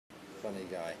funny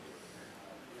guy.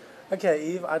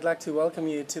 Okay, Eve, I'd like to welcome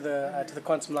you to the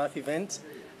Quantum Life event.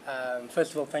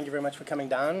 First of all, thank you very much for coming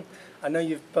down. I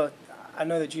know I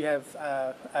know that you have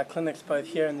clinics both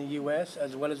here in the US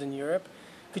as well as in Europe.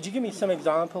 Could you give me some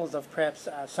examples of perhaps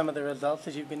some of the results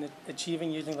that you've been achieving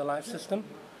using the Life System?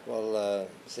 Well,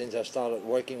 since I started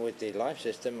working with the life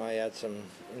system, I had some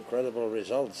incredible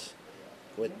results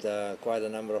with quite a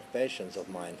number of patients of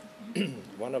mine.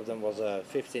 One of them was a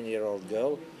 15-year-old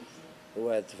girl who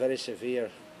had very severe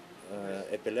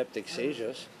epileptic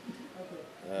seizures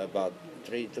about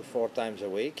 3 to 4 times a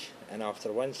week, and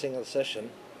after one single session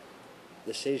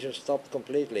the seizure stopped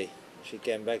completely. She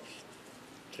came back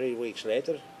 3 weeks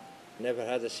later, never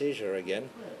had a seizure again,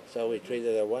 so we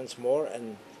treated her once more,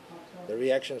 and the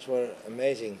reactions were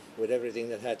amazing with everything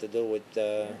that had to do with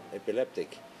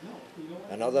epileptic.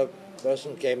 Another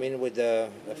person came in with a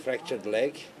fractured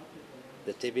leg.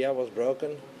 The tibia was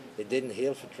broken. It didn't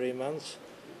heal for 3 months,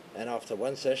 and after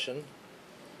one session,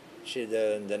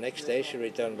 the next day she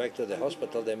returned back to the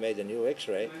hospital. They made a new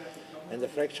x-ray and the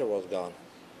fracture was gone.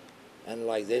 And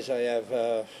like this I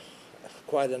have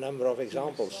quite a number of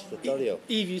examples to tell you.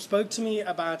 Eve, you spoke to me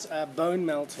about bone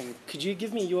melting. Could you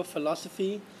give me your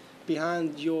philosophy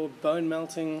behind your bone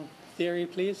melting theory,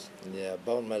 please? Yeah,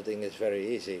 bone melting is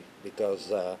very easy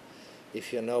because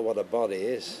if you know what a body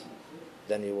is,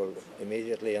 then you will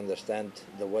immediately understand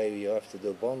the way you have to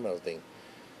do bone melting.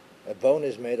 A bone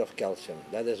is made of calcium.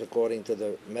 That is according to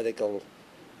the medical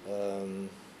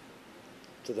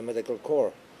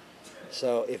core.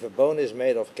 So if a bone is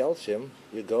made of calcium,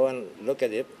 you go and look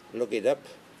it up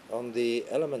on the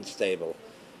elements table,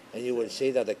 and you will see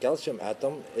that a calcium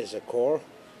atom is a core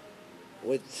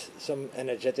with some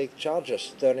energetic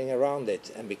charges turning around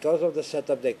it. And because of the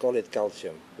setup, they call it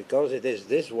calcium. Because it is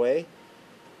this way,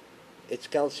 it's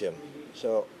calcium.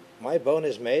 So my bone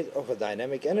is made of a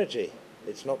dynamic energy.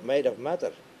 It's not made of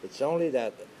matter. It's only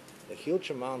that a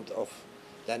huge amount of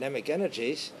dynamic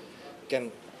energies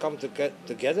can come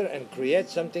together and create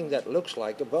something that looks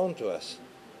like a bone to us.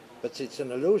 But it's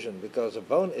an illusion, because a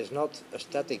bone is not a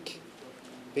static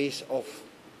piece of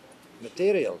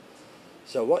material.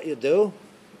 So what you do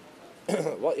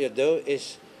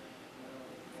is,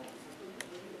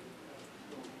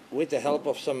 with the help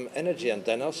of some energy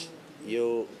antennas,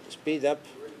 you speed up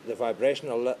the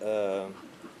vibrational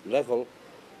level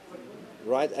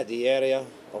right at the area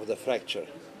of the fracture.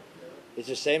 It's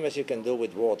the same as you can do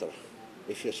with water.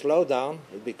 If you slow down,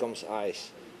 it becomes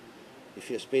ice. If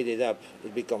you speed it up,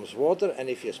 it becomes water, and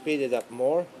if you speed it up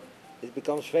more, it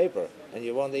becomes vapor, and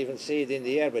you won't even see it in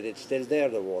the air, but it's still there,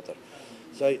 the water.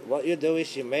 So what you do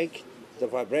is you make the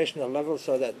vibrational level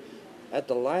so that at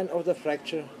the line of the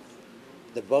fracture,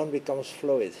 the bone becomes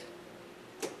fluid.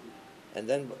 And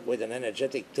then with an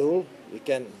energetic tool,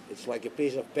 it's like a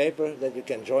piece of paper that you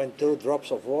can join 2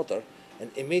 drops of water, and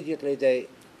immediately they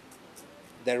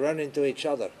run into each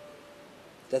other.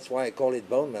 That's why I call it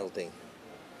bone melting.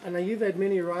 And now you've had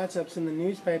many write-ups in the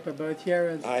newspaper, both here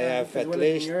as well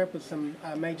as in Europe, with some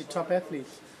major top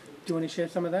athletes. Do you want to share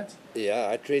some of that? Yeah,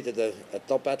 I treated a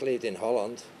top athlete in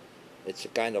Holland. It's a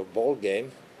kind of ball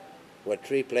game where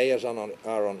 3 players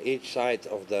are on each side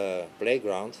of the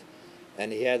playground,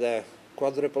 and he had a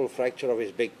quadruple fracture of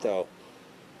his big toe.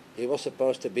 He was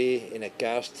supposed to be in a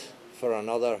cast for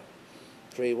another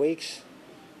 3 weeks.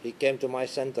 He came to my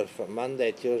center for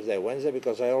Monday, Tuesday, Wednesday,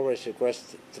 because I always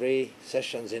request 3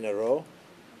 sessions in a row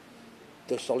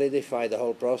to solidify the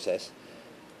whole process.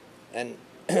 And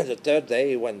the 3rd day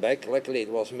he went back. Luckily it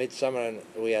was midsummer and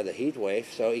we had a heat wave,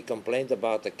 so he complained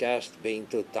about the cast being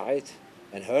too tight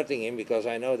and hurting him, because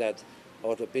I know that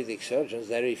orthopedic surgeons,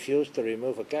 they refuse to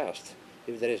remove a cast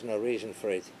if there is no reason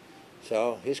for it.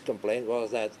 So his complaint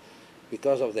was that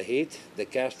because of the heat, the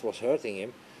cast was hurting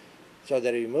him. So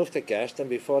they removed the cast, and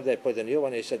before they put a new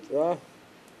one, he said, "Well,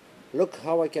 look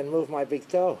how I can move my big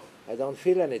toe. I don't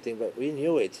feel anything." But we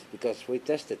knew it because we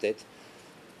tested it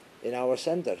in our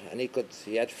center, and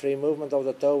he had free movement of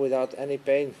the toe without any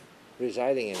pain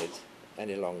residing in it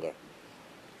any longer.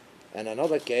 And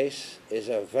another case is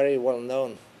a very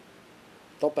well-known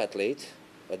top athlete,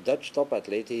 a Dutch top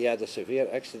athlete. He had a severe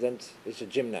accident. He's a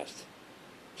gymnast,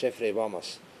 Jeffrey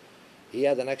Wammes. He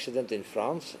had an accident in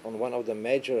France on one of the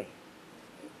major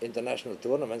international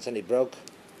tournaments, and he broke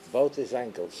both his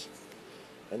ankles.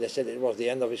 And they said it was the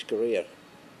end of his career.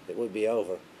 It would be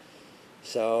over.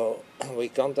 So we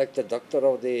contacted the doctor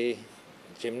of the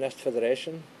Gymnast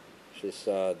Federation. She's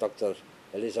Dr.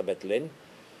 Elizabeth Lin.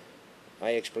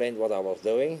 I explained what I was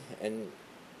doing, and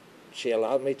she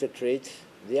allowed me to treat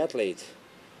the athlete.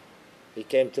 He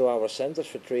came to our centers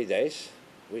for 3 days.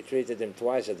 We treated him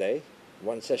twice a day.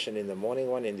 one session in the morning,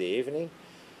 one in the evening.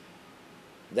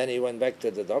 Then he went back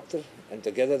to the doctor, and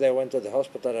together they went to the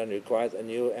hospital and required a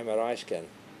new MRI scan,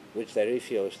 which they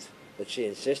refused. But she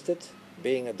insisted,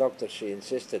 being a doctor, she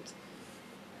insisted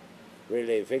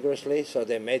really vigorously, so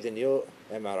they made a new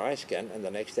MRI scan, and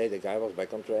the next day the guy was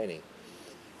back on training.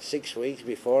 6 weeks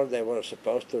before they were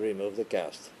supposed to remove the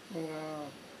cast. Wow.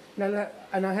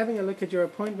 Now having a look at your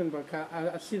appointment book,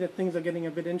 I see that things are getting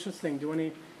a bit interesting. Do you want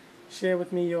to share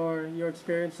with me your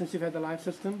experience since you've had the life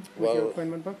system with your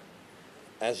appointment book?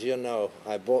 As you know,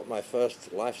 I bought my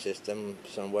first life system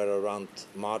somewhere around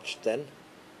March 10.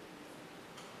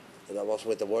 That was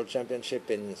with the World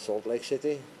Championship in Salt Lake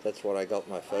City. That's where I got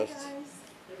my first. Hi guys.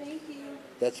 Thank you.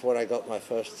 That's where I got my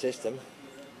first system.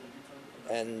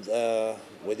 And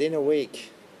within a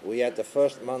week, we had the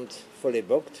first month fully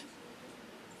booked.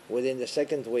 Within the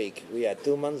second week, we had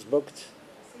 2 months booked,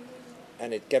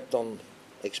 and it kept on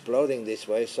exploding this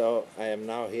way. So I am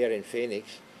now here in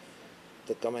Phoenix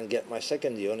to come and get my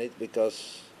second unit,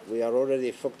 because we are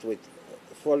already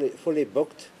fully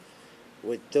booked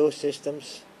with 2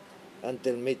 systems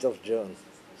until mid of June.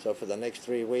 So for the next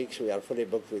 3 weeks, we are fully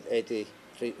booked with 80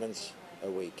 treatments a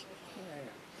week.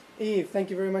 Yves, thank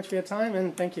you very much for your time,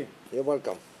 and thank you. You're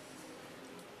welcome.